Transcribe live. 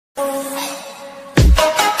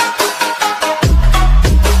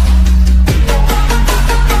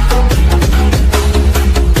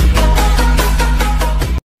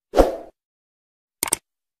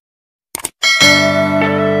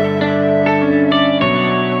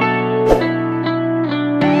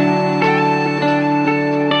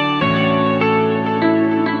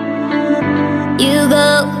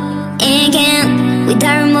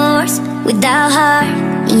without heart.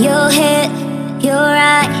 In your head, you're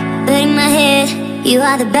right, but in my head, you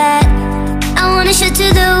are the bad. I wanna show to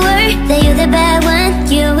the world that you're the bad one.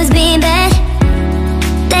 You always being bad.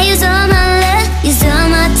 That use all my love, use all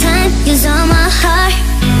my time, use all my heart.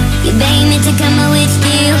 You beg me to come out with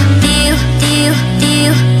you.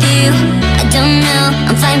 I don't know,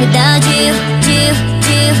 I'm fine without you.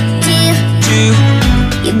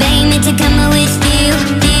 You beg me to come out with you.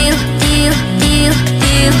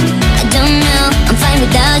 I don't know, I'm fine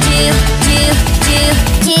without you.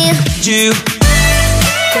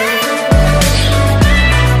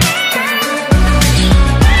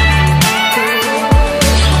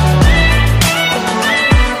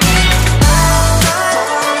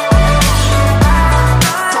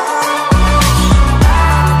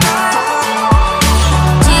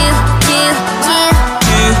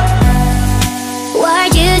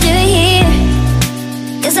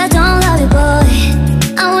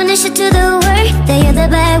 To the world that you're the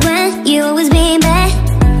bad one, you always being bad.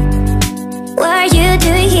 What are you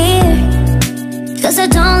doing here? Cause I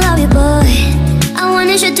don't love you, boy. I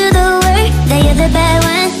wanna show to the world that you're the bad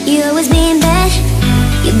one, you always being bad.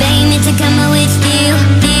 You beg me to come out with you.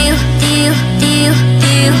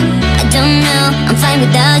 I don't know, I'm fine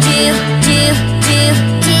without you.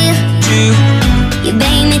 You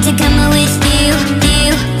beg me to come out with you.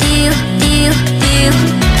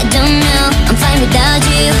 I don't know, I'm fine without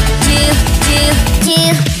you.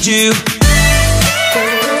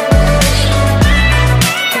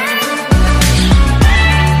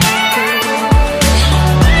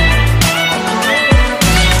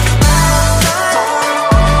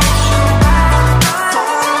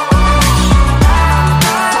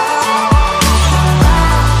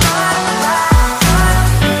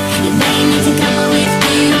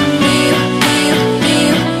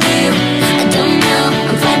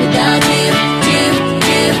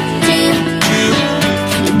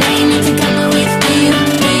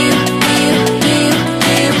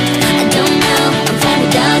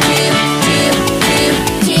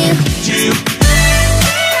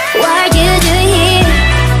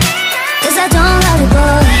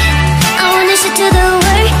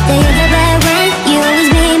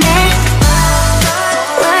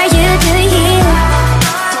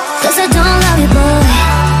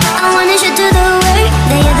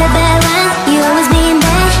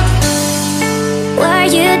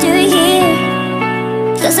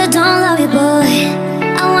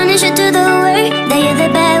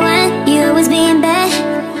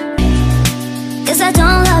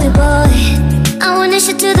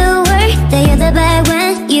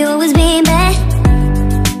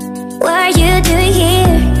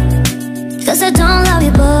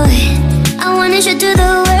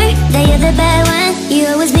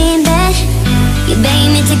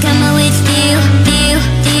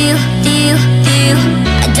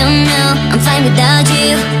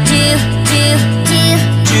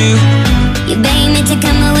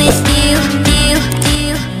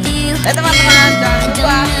 Teman-teman, jangan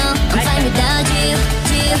lupa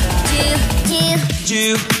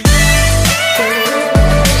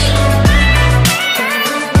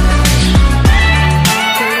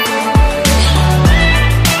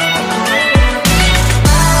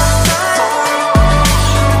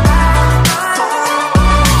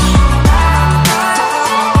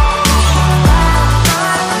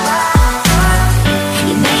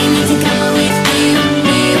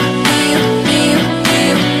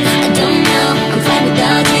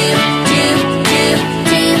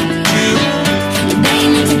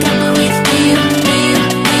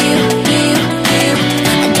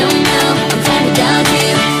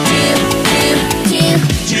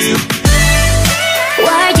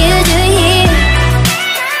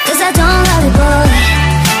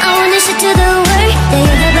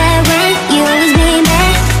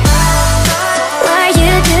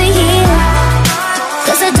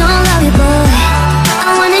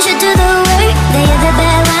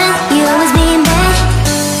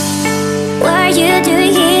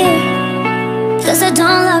Cause I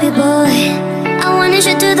don't love you, boy.